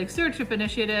Michigan Great Lakes Stewardship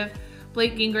Initiative,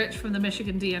 Blake Gingrich from the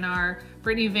Michigan DNR.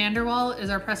 Brittany Vanderwall is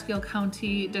our Presque Isle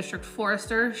County District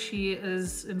Forester. She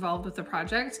is involved with the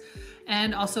project,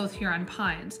 and also with Huron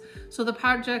Pines. So the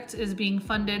project is being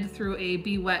funded through a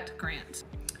Be Wet grant.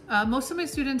 Most of my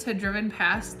students had driven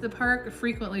past the park,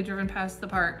 frequently driven past the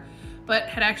park, but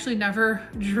had actually never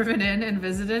driven in and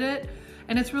visited it.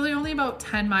 And it's really only about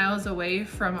 10 miles away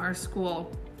from our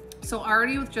school. So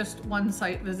already with just one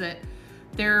site visit,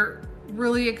 they're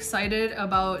really excited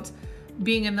about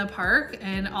being in the park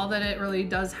and all that it really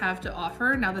does have to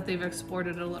offer now that they've explored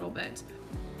it a little bit.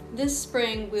 This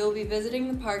spring, we will be visiting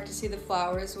the park to see the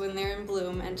flowers when they're in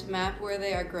bloom and to map where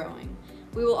they are growing.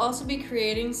 We will also be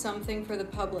creating something for the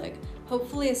public,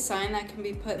 hopefully a sign that can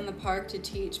be put in the park to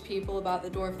teach people about the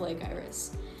dwarf lake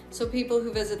iris, so people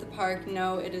who visit the park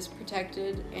know it is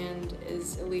protected and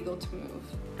is illegal to move.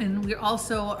 And we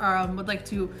also would like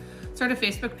to start a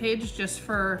Facebook page just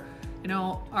for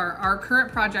our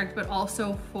current project, but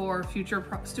also for future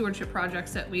stewardship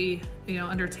projects that we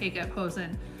undertake at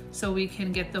Posen, so we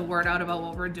can get the word out about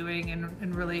what we're doing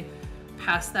and really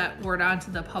pass that word on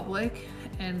to the public,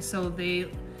 and so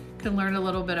they can learn a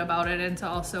little bit about it and to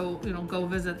also go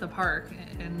visit the park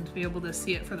and be able to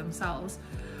see it for themselves.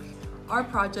 Our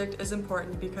project is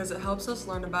important because it helps us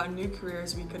learn about new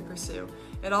careers we could pursue.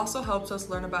 It also helps us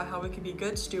learn about how we can be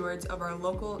good stewards of our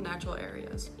local natural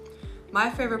areas. My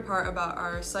favorite part about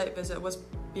our site visit was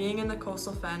being in the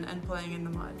coastal fen and playing in the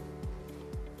mud.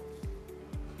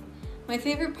 My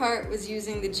favorite part was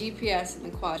using the GPS and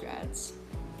the quadrats.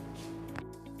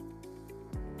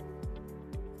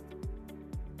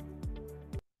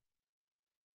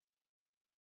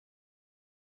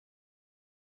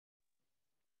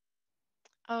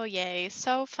 Oh, yay.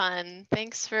 So fun.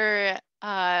 Thanks for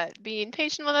being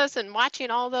patient with us and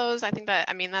watching all those. I think that,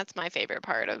 I mean, that's my favorite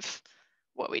part of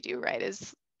what we do, right,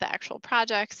 is the actual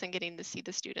projects and getting to see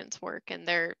the students work and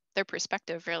their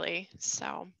perspective, really.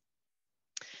 So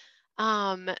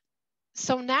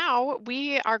so now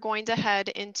we are going to head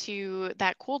into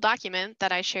that cool document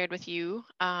that I shared with you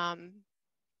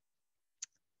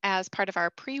as part of our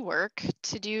pre-work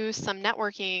to do some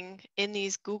networking in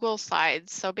these Google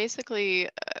Slides. So basically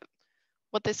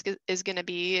what this is going to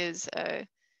be is an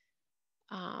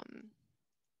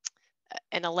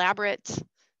elaborate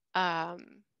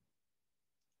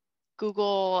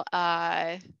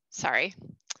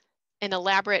an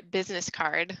elaborate business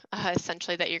card,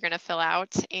 essentially, that you're going to fill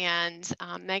out. And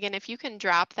Megan, if you can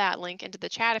drop that link into the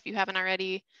chat if you haven't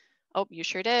already. Oh, you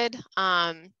sure did.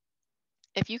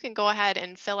 If you can go ahead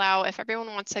and fill out, if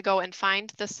everyone wants to go and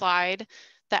find the slide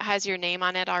that has your name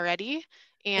on it already.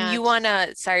 And you want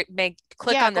to, sorry, Meg,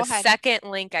 click on the second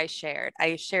link I shared.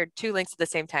 I shared 2 links at the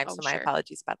same time, so my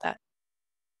apologies about that.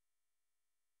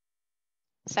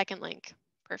 Second link.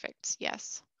 Perfect.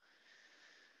 Yes.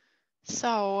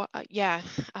 So yeah,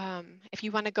 if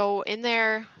you want to go in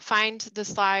there, find the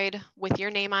slide with your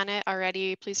name on it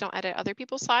already. Please don't edit other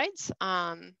people's slides.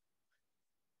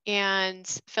 And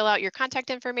fill out your contact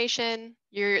information.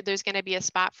 There's going to be a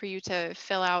spot for you to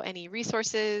fill out any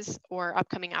resources or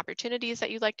upcoming opportunities that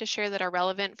you'd like to share that are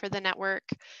relevant for the network.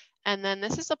 And then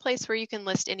this is a place where you can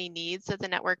list any needs that the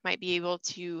network might be able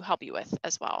to help you with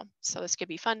as well. So this could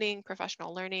be funding,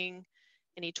 professional learning,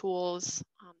 any tools,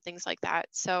 things like that.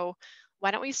 So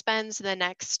why don't we spend the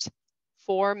next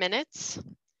 4 minutes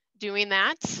doing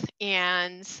that,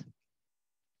 and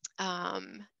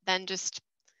then just,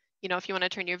 you know, if you want to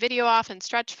turn your video off and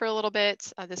stretch for a little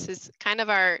bit, this is kind of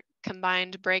our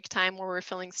combined break time where we're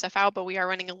filling stuff out, but we are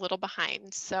running a little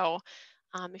behind. So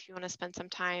if you want to spend some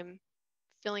time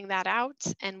filling that out,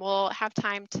 and we'll have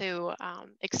time to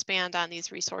expand on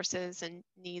these resources and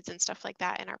needs and stuff like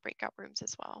that in our breakout rooms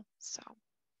as well. So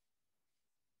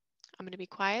I'm going to be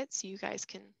quiet so you guys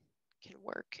can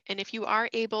work. And if you are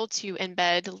able to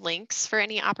embed links for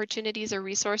any opportunities or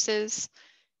resources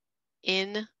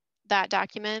in that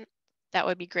document, that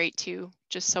would be great too,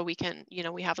 just so we can, you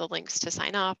know, we have the links to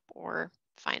sign up or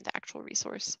find the actual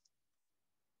resource.